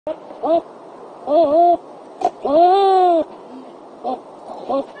Welcome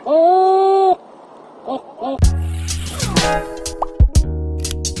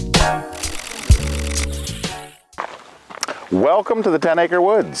to the 10-acre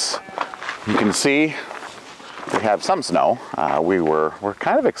woods. You can see we have some snow. We're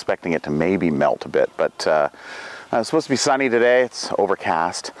kind of expecting it to maybe melt a bit, but it's supposed to be sunny today. It's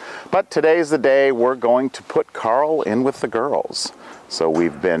overcast. But today's the day we're going to put Carl in with the girls. So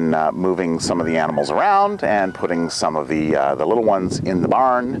we've been moving some of the animals around and putting some of the little ones in the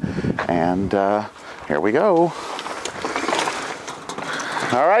barn. And here we go.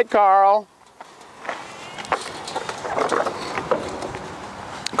 All right, Carl.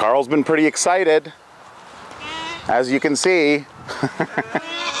 Carl's been pretty excited, as you can see. You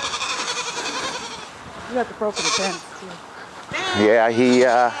got the broken fence too. Yeah,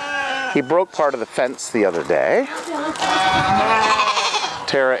 he broke part of the fence the other day.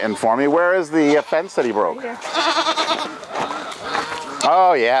 Tara informed me. Where is the fence that he broke? Right here.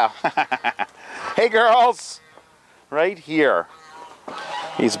 Oh yeah. Hey girls, right here.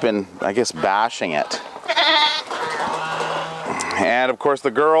 He's been, I guess, bashing it. And of course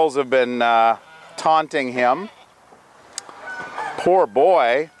the girls have been taunting him. Poor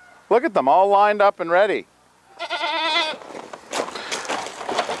boy. Look at them all lined up and ready.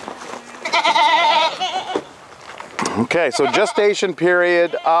 Okay, so gestation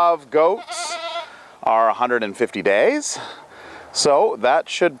period of goats are 150 days. So that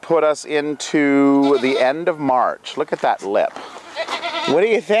should put us into the end of March. Look at that lip. What do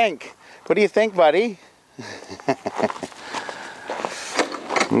you think? What do you think, buddy?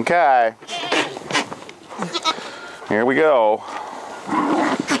 Okay, here we go.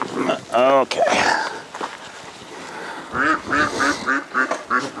 Okay.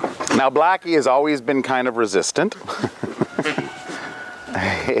 Now Blackie has always been kind of resistant.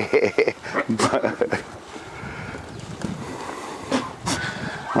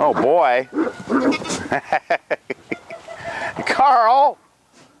 Oh boy. Carl!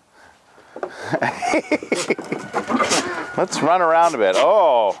 Let's run around a bit.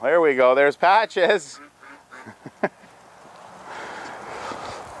 Oh, there we go. There's Patches.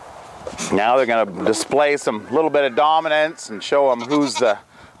 Now they're going to display some little bit of dominance and show them who's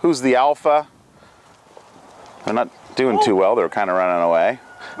the alpha. They're not doing too well. They're kind of running away.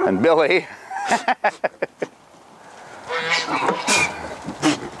 And Billy.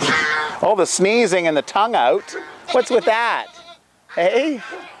 Oh, the sneezing and the tongue out. What's with that? Hey?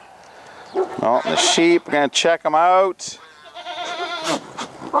 Oh, the sheep, we're going to check them out.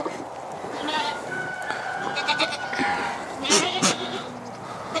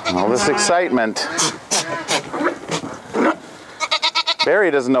 All this excitement. Barry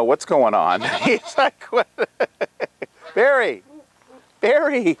doesn't know what's going on. He's like, what? Barry!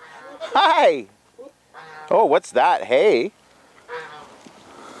 Barry! Hi! Oh, what's that? Hey!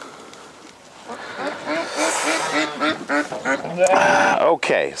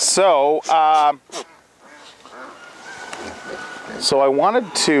 Okay, so I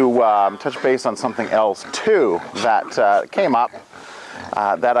wanted to touch base on something else too that came up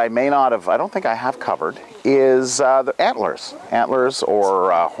that I may not have, I don't think I have covered, is the antlers. Antlers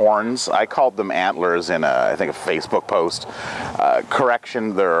or horns. I called them antlers in I think a Facebook post.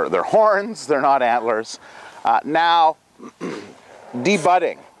 Correction, they're horns, they're not antlers. Now,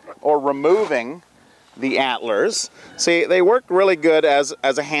 debudding or removing the antlers, see, they work really good as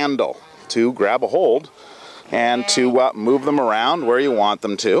a handle to grab a hold and to move them around where you want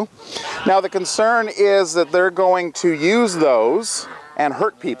them to. Now the concern is that they're going to use those and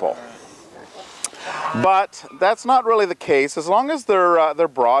hurt people. But that's not really the case as long as they're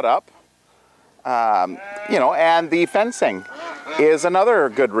brought up. You know, and the fencing is another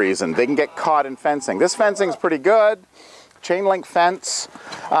good reason. They can get caught in fencing. This fencing's pretty good. Chain link fence,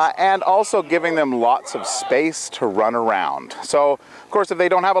 and also giving them lots of space to run around. So, of course, if they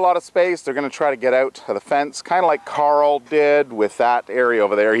don't have a lot of space, they're going to try to get out of the fence, kind of like Carl did with that area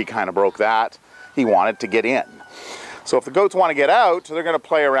over there. He kind of broke that. He wanted to get in. So if the goats want to get out, they're going to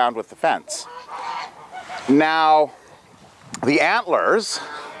play around with the fence. Now, the antlers,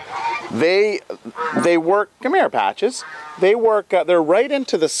 they work, come here, Patches, they work, they're right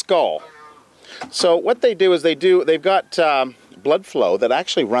into the skull. So what they do is they've got blood flow that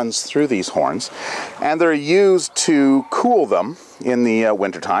actually runs through these horns, and they're used to cool them in the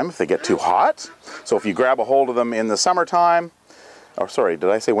wintertime if they get too hot. So if you grab a hold of them in the summertime, or sorry,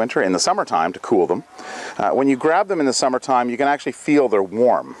 did I say winter? In the summertime to cool them. When you grab them in the summertime, you can actually feel they're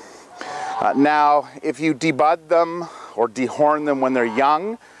warm. Now, if you debud them or dehorn them when they're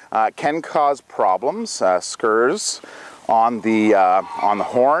young, can cause problems, scurs on the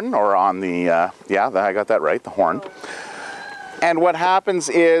horn, or on the, yeah, I got that right, the horn. And what happens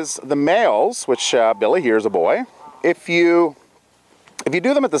is the males, which Billy here is a boy, if you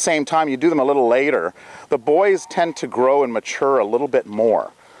do them at the same time, you do them a little later, the boys tend to grow and mature a little bit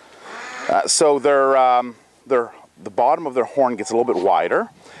more. So the bottom of their horn gets a little bit wider,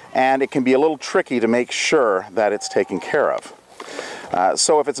 and it can be a little tricky to make sure that it's taken care of.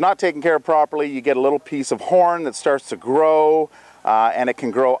 So if it's not taken care of properly, you get a little piece of horn that starts to grow, and it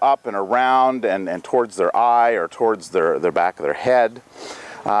can grow up and around and towards their eye or towards their back of their head.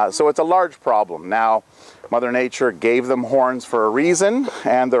 So it's a large problem. Now, Mother Nature gave them horns for a reason,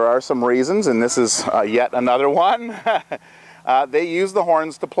 and there are some reasons, and this is yet another one. They use the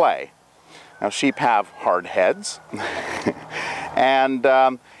horns to play. Now, sheep have hard heads, and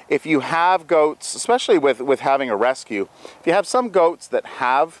if you have goats, especially with having a rescue, if you have some goats that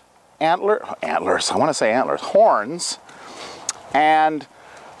have horns, and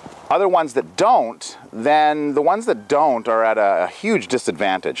other ones that don't, then the ones that don't are at a huge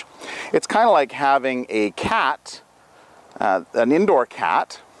disadvantage. It's kind of like having a cat, an indoor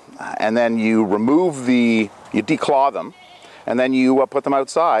cat, and then you you declaw them, and then you put them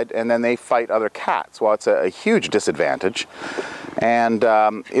outside, and then they fight other cats. Well, it's a huge disadvantage, and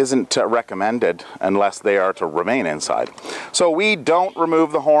isn't recommended unless they are to remain inside. So we don't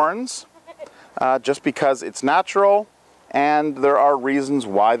remove the horns, just because it's natural, and there are reasons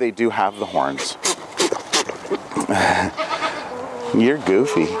why they do have the horns. You're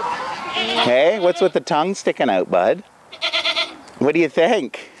goofy. Hey, what's with the tongue sticking out, bud? What do you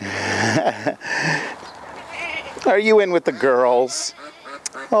think? Are you in with the girls?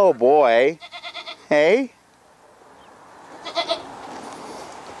 Oh boy. Hey?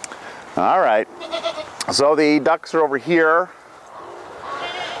 All right. So the ducks are over here.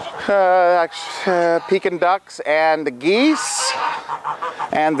 Pekin ducks and the geese,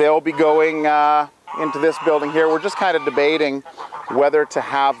 and they'll be going into this building here. We're just kind of debating whether to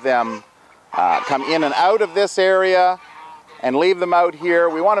have them come in and out of this area and leave them out here.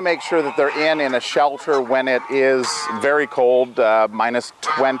 We want to make sure that they're in a shelter when it is very cold, minus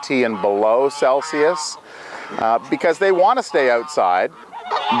 20 and below Celsius, because they want to stay outside,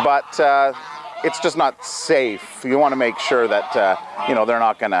 but it's just not safe. You want to make sure that you know, they're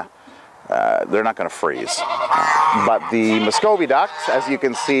not gonna freeze. But the Muscovy ducks, as you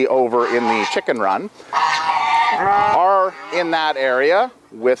can see over in the chicken run, are in that area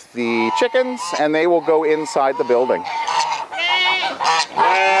with the chickens, and they will go inside the building.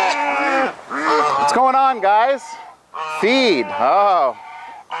 What's going on, guys? Feed. Oh.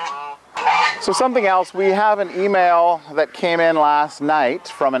 So something else, we have an email that came in last night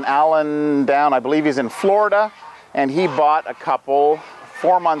from an Alan down, I believe he's in Florida, and he bought a couple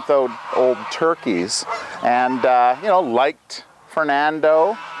 4-month-old turkeys, and you know, liked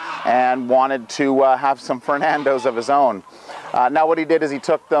Fernando and wanted to have some Fernandos of his own. Now what he did is he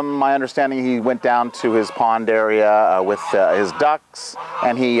took them, my understanding, he went down to his pond area with his ducks,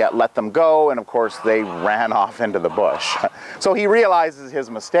 and he let them go, and of course they ran off into the bush. So he realizes his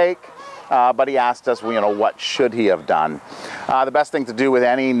mistake, but he asked us, you know, what should he have done? The best thing to do with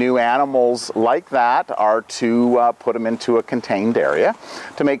any new animals like that are to put them into a contained area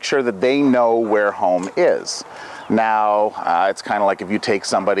to make sure that they know where home is. Now, it's kind of like if you take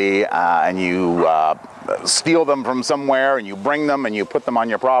somebody and you steal them from somewhere and you bring them and you put them on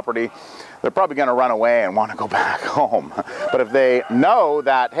your property, they're probably going to run away and want to go back home. But if they know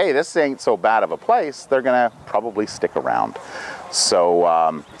that, hey, this ain't so bad of a place, they're going to probably stick around.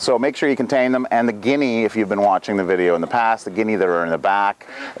 So, so make sure you contain them. And the guinea, if you've been watching the video in the past, the guinea that are in the back,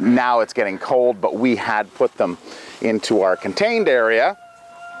 now it's getting cold, but we had put them into our contained area,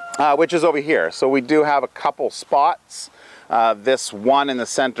 which is over here. So we do have a couple spots. This one in the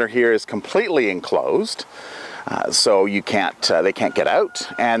center here is completely enclosed, so you can't, they can't get out.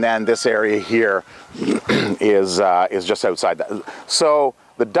 And then this area here is just outside that. So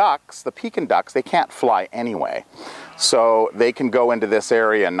the ducks, the Pekin ducks, they can't fly anyway. So they can go into this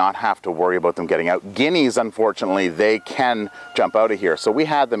area and not have to worry about them getting out. Guineas, unfortunately, they can jump out of here. So we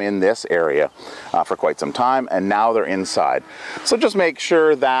had them in this area for quite some time, and now they're inside. So just make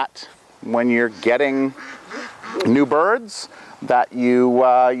sure that when you're getting new birds, that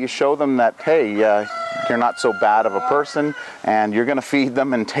you show them that, hey, you're not so bad of a person, and you're going to feed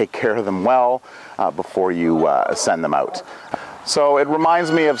them and take care of them well before you send them out. So it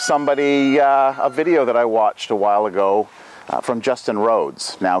reminds me of somebody, a video that I watched a while ago from Justin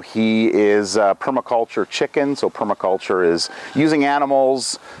Rhodes. Now he is permaculture chicken, so permaculture is using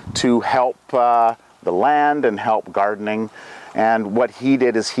animals to help the land and help gardening. And what he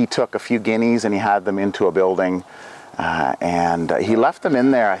did is he took a few guineas and he had them into a building and he left them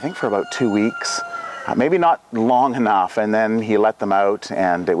in there, I think, for about 2 weeks. Maybe not long enough, and then he let them out,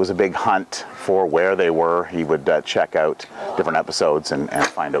 and it was a big hunt for where they were. He would check out different episodes and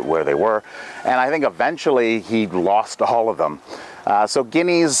find out where they were. And I think eventually he lost all of them. So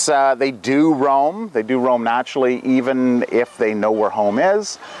guineas, they do roam naturally, even if they know where home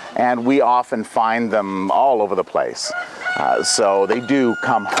is, and we often find them all over the place. So they do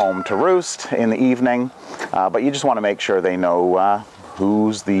come home to roost in the evening, but you just want to make sure they know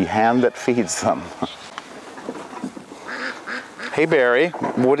who's the hand that feeds them. Hey Barry,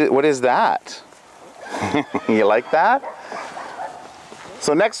 what is that? You like that?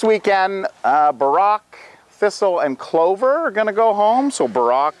 So next weekend, Barack, Thistle, and Clover are going to go home. So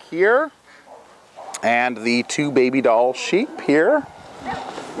Barack here, and the 2 baby doll sheep here,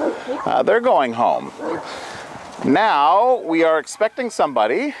 they're going home. Now we are expecting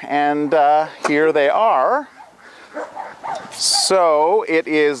somebody, and here they are. So it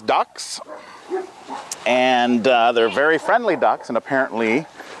is ducks, and they're very friendly ducks, and apparently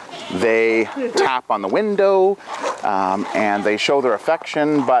they tap on the window and they show their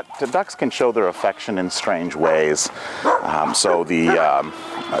affection, but the ducks can show their affection in strange ways. So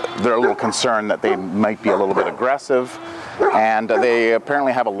they're a little concerned that they might be a little bit aggressive, and they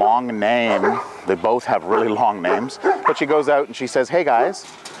apparently have a long name. They both have really long names, but she goes out and she says, "Hey guys."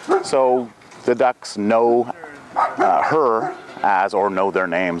 So the ducks know her as, or know their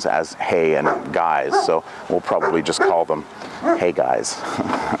names as Hey and Guys, so we'll probably just call them Hey Guys. Then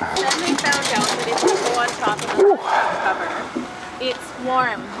they found out that if you go on top of the cover, it's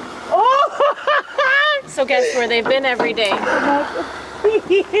warm. Oh! So guess where they've been every day?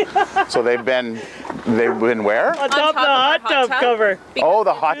 So they've been where? On top of the hot tub cover. Oh,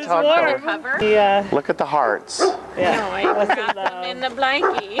 the hot tub cover. Yeah. Look at the hearts. Yeah. No, I wrapped them in the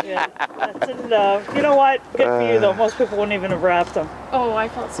blankie. Yeah, that's in love. You know what? Good for you though. Most people wouldn't even have wrapped them. Oh, I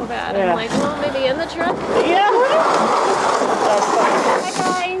felt so bad. Yeah. I'm like, well, maybe in the truck. Yeah. That's fine. Hi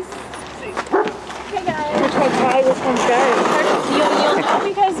guys. Hey guys. Which one's Guy? Which one's Guy? You'll know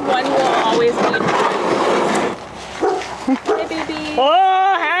because one will always be. Hey baby.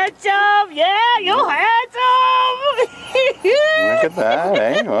 Oh, handsome! Yeah, you're handsome! Look at that,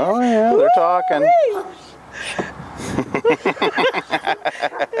 eh? Oh yeah, they're talking.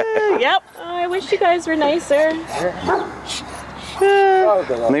 Yep. Oh, I wish you guys were nicer.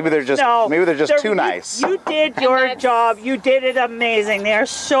 Maybe they're just too nice. You did your job. You did it amazing. They are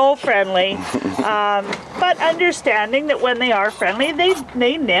so friendly, but understanding that when they are friendly,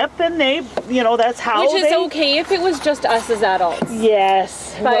 they nip and they, you know, that's how. Which is okay if it was just us as adults.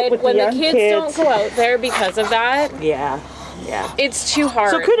 Yes. But when the kids don't go out there because of that, yeah, it's too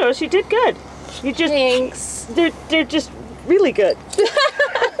hard. So kudos, you did good. You just thanks. They're just really good.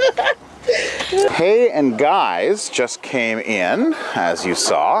 Hey and Guys just came in, as you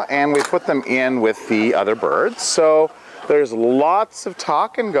saw, and we put them in with the other birds. So there's lots of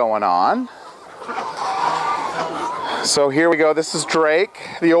talking going on. So here we go. This is Drake,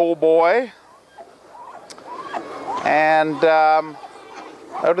 the old boy. And out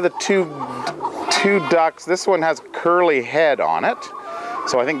of the two ducks, this one has a curly head on it.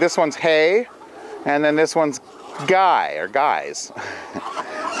 So I think this one's Hey, and then this one's Guy, or Guys.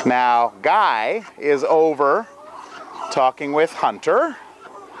 Now, Guy is over talking with Hunter,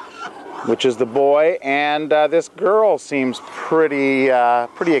 which is the boy, and this girl seems pretty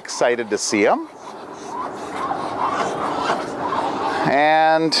excited to see him.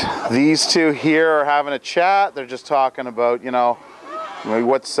 And these two here are having a chat. They're just talking about, you know,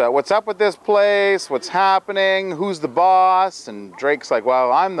 what's up with this place, what's happening, who's the boss, and Drake's like,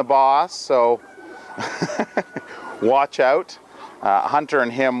 well, I'm the boss, so watch out. Hunter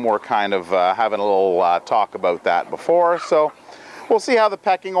and him were kind of having a little talk about that before, so we'll see how the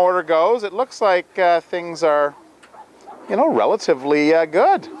pecking order goes. It looks like things are, you know, relatively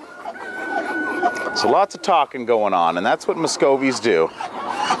good. So lots of talking going on, and that's what Muscovies do.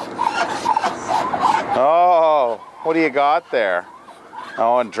 Oh, what do you got there?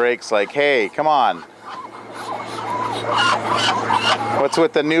 Oh, and Drake's like, hey, come on. What's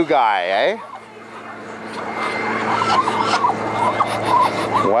with the new guy, eh?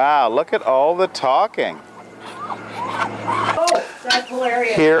 Wow, look at all the talking. Oh, that's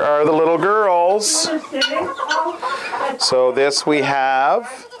hilarious. Here are the little girls. So this we have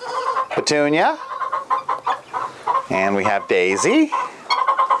Petunia, and we have Daisy,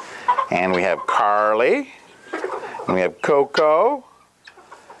 and we have Carly, and we have Coco,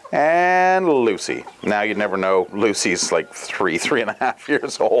 and Lucy. Now you'd never know Lucy's like 3.5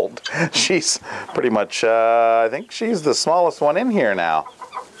 years old. She's pretty much, I think she's the smallest one in here now.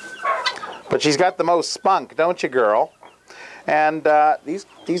 But she's got the most spunk, don't you, girl? And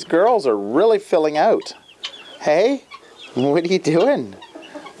these girls are really filling out. Hey, what are you doing,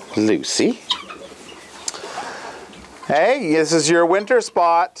 Lucy? Hey, this is your winter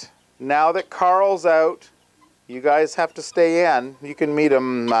spot. Now that Carl's out, you guys have to stay in. You can meet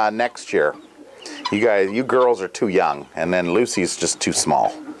him next year. You girls are too young, and then Lucy's just too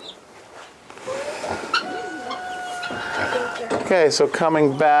small. Okay, so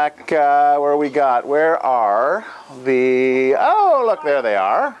coming back, where are the, oh, look, there they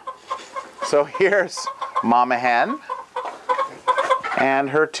are. So here's Mama Hen and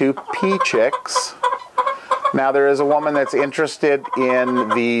her 2 pea chicks. Now there is a woman that's interested in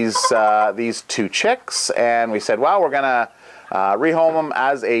these 2 chicks, and we said, well, we're gonna rehome them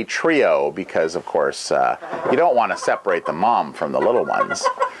as a trio because, of course, you don't want to separate the mom from the little ones.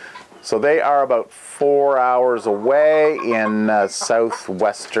 So they are about 4 hours away in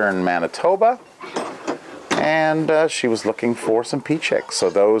southwestern Manitoba, and she was looking for some pea chicks. So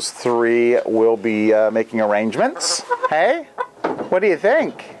those 3 will be making arrangements. Hey, what do you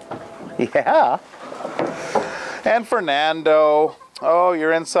think? Yeah. And Fernando, oh,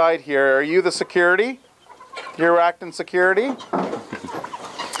 you're inside here. Are you the security? You're acting security?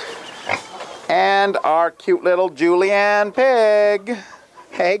 And our cute little Julianne pig.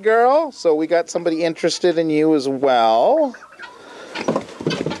 Hey girl, so we got somebody interested in you as well.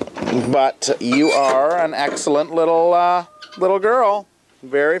 But you are an excellent little girl.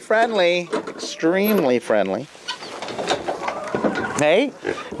 Very friendly, extremely friendly. Hey,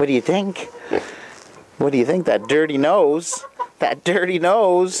 what do you think? What do you think? That dirty nose. That dirty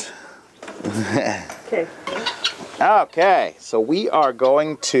nose. Okay. Okay, so we are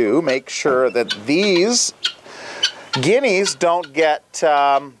going to make sure that these guineas don't get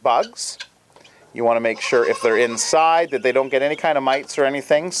bugs. You want to make sure if they're inside that they don't get any kind of mites or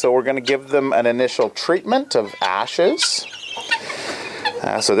anything. So we're going to give them an initial treatment of ashes.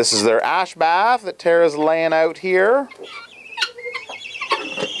 So this is their ash bath that Tara's laying out here.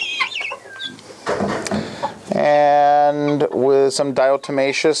 And with some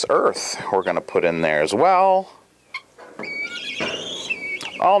diatomaceous earth we're going to put in there as well.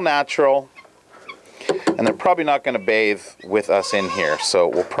 All natural. And they're probably not going to bathe with us in here, so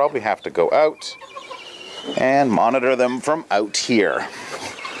we'll probably have to go out and monitor them from out here.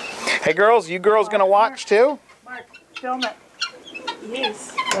 Hey girls, you girls going to watch too? Mark, film it.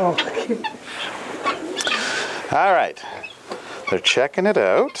 Yes. Oh. All right. They're checking it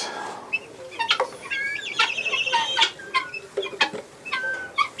out.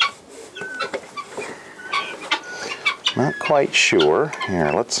 Not quite sure.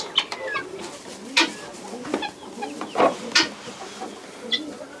 Here, let's...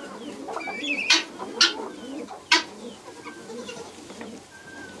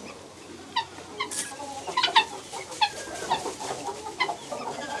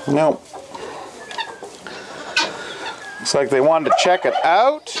 Nope. Looks like they wanted to check it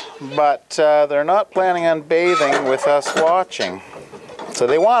out, but they're not planning on bathing with us watching. So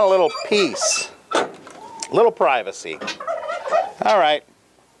they want a little peace, a little privacy. All right.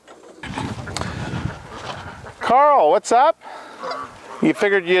 Carl, what's up? You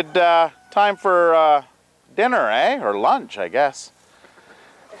figured you'd time for dinner, eh? Or lunch, I guess.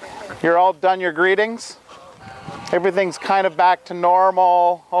 You're all done your greetings? Everything's kind of back to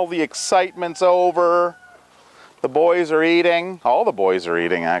normal. All the excitement's over. The boys are eating. All the boys are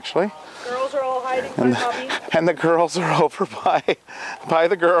eating, actually. Girls are all hiding by hubby. And the girls are over by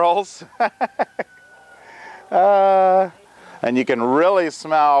the girls. And you can really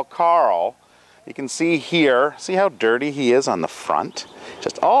smell Carl. You can see here, see how dirty he is on the front?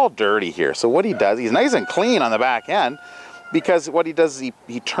 Just all dirty here. So what he does, he's nice and clean on the back end, because what he does is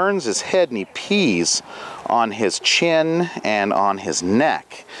he turns his head and he pees on his chin and on his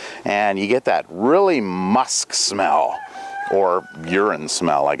neck. And you get that really musk smell, or urine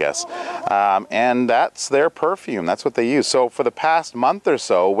smell, I guess. And that's their perfume. That's what they use. So for the past month or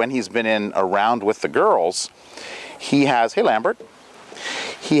so, when he's been around with the girls, he has, hey Lambert,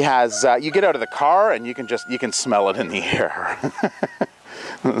 he has, you get out of the car and you can smell it in the air.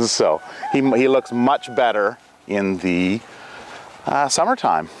 So he looks much better in the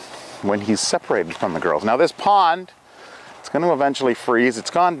summertime when he's separated from the girls. Now this pond, it's going to eventually freeze. It's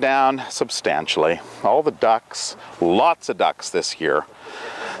gone down substantially. All the ducks, lots of ducks this year.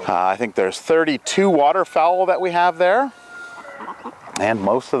 I think there's 32 waterfowl that we have there. And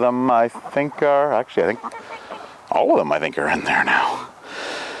most of them I think are, actually I think all of them I think are in there now.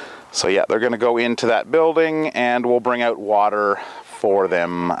 So yeah, they're going to go into that building and we'll bring out water for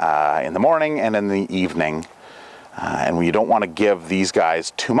them in the morning and in the evening And you don't want to give these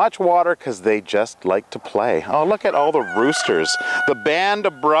guys too much water because they just like to play. Oh, look at all the roosters. The band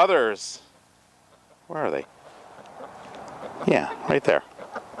of brothers. Where are they? Yeah, right there.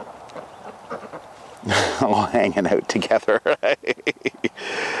 All hanging out together.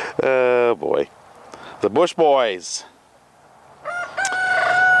 Oh boy. The Bush Boys.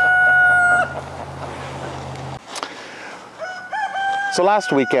 So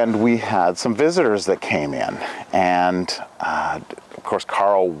last weekend we had some visitors that came in, and of course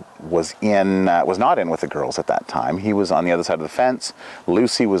Carl was not in with the girls at that time. He was on the other side of the fence.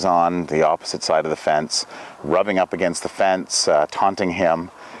 Lucy was on the opposite side of the fence, rubbing up against the fence, taunting him.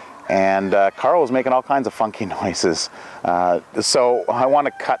 And Carl was making all kinds of funky noises. So I want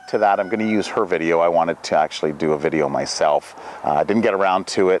to cut to that. I'm going to use her video. I wanted to actually do a video myself. I didn't get around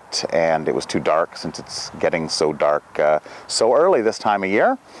to it, and it was too dark since it's getting so dark so early this time of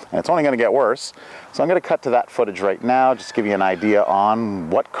year. And it's only going to get worse. So I'm going to cut to that footage right now, just to give you an idea on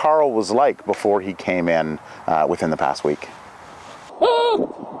what Carl was like before he came in within the past week.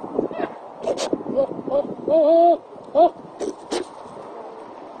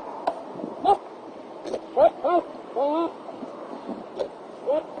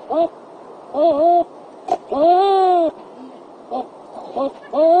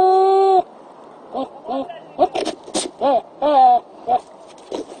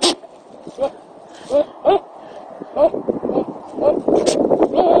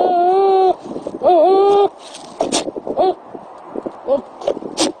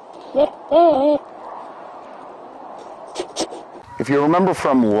 If you remember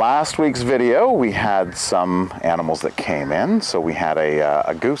from last week's video, we had some animals that came in. So we had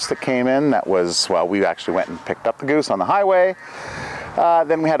a goose that came in that was, well, we actually went and picked up the goose on the highway.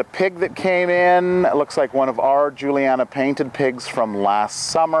 Then we had a pig that came in. It looks like one of our Juliana painted pigs from last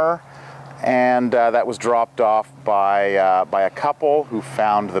summer. And that was dropped off by a couple who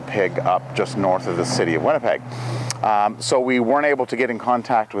found the pig up just north of the city of Winnipeg. So we weren't able to get in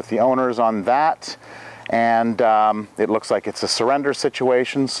contact with the owners on that. And it looks like it's a surrender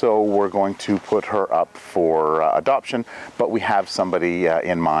situation, so we're going to put her up for adoption. But we have somebody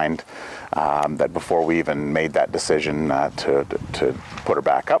in mind that before we even made that decision to put her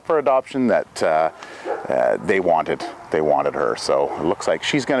back up for adoption, that they wanted her. So it looks like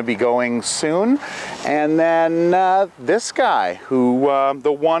she's going to be going soon. And then this guy, who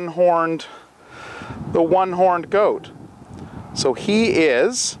the one-horned goat. So he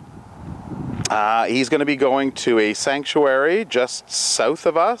is. He's going to be going to a sanctuary just south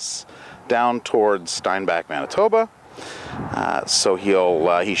of us, down towards Steinbach, Manitoba. So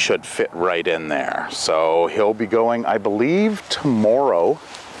he should fit right in there. So he'll be going, I believe, tomorrow.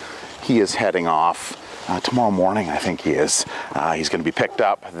 He is heading off. Tomorrow morning, I think he is. He's going to be picked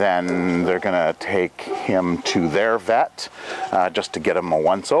up. Then they're going to take him to their vet just to get him a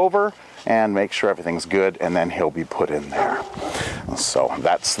once over and make sure everything's good, and then he'll be put in there. So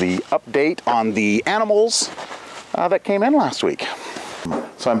that's the update on the animals that came in last week.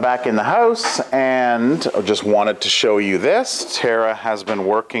 So I'm back in the house, and I just wanted to show you this. Tara has been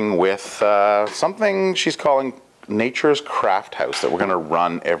working with something she's calling Nature's Craft House that we're going to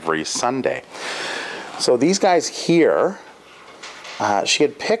run every Sunday. So these guys here, she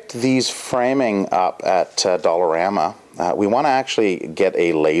had picked these framing up at Dollarama. We want to actually get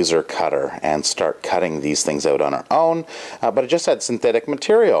a laser cutter and start cutting these things out on our own, but it just had synthetic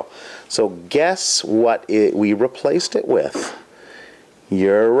material. So guess what we replaced it with?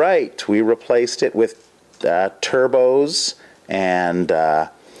 You're right, we replaced it with Turbos and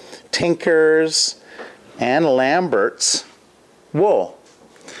Tinkers and Lambert's wool.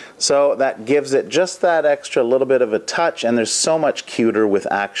 So that gives it just that extra little bit of a touch, and there's so much cuter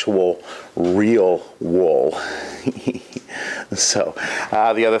with actual real wool. So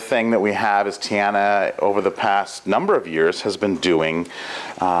the other thing that we have is Tiana, over the past number of years, has been doing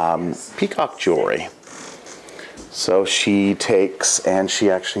peacock jewelry. So she takes and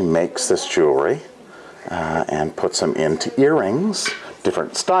she actually makes this jewelry and puts them into earrings,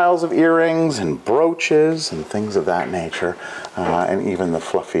 different styles of earrings and brooches and things of that nature, and even the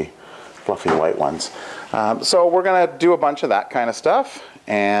fluffy white ones. So we're going to do a bunch of that kind of stuff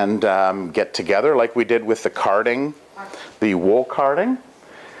and get together like we did with the carding, the wool carding.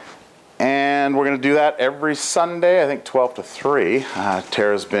 And we're going to do that every Sunday, I think 12 to 3.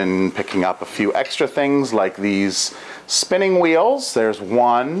 Tara's been picking up a few extra things like these spinning wheels. There's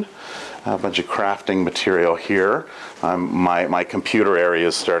one, a bunch of crafting material here. My computer area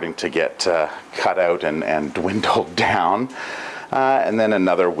is starting to get cut out and dwindled down. And then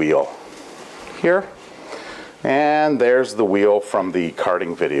another wheel here. And there's the wheel from the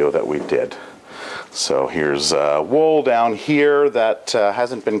carding video that we did. So here's wool down here that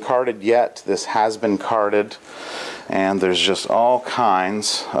hasn't been carded yet. This has been carded, and there's just all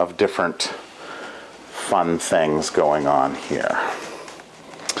kinds of different fun things going on here.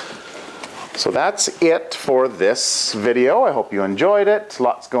 So that's it for this video. I hope you enjoyed it.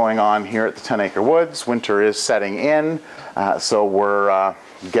 Lots going on here at the 10 Acre Woods. Winter is setting in, so we're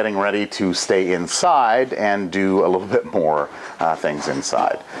getting ready to stay inside and do a little bit more things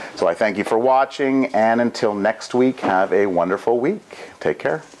inside. So I thank you for watching, and until next week, have a wonderful week. Take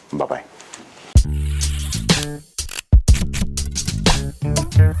care. Bye-bye.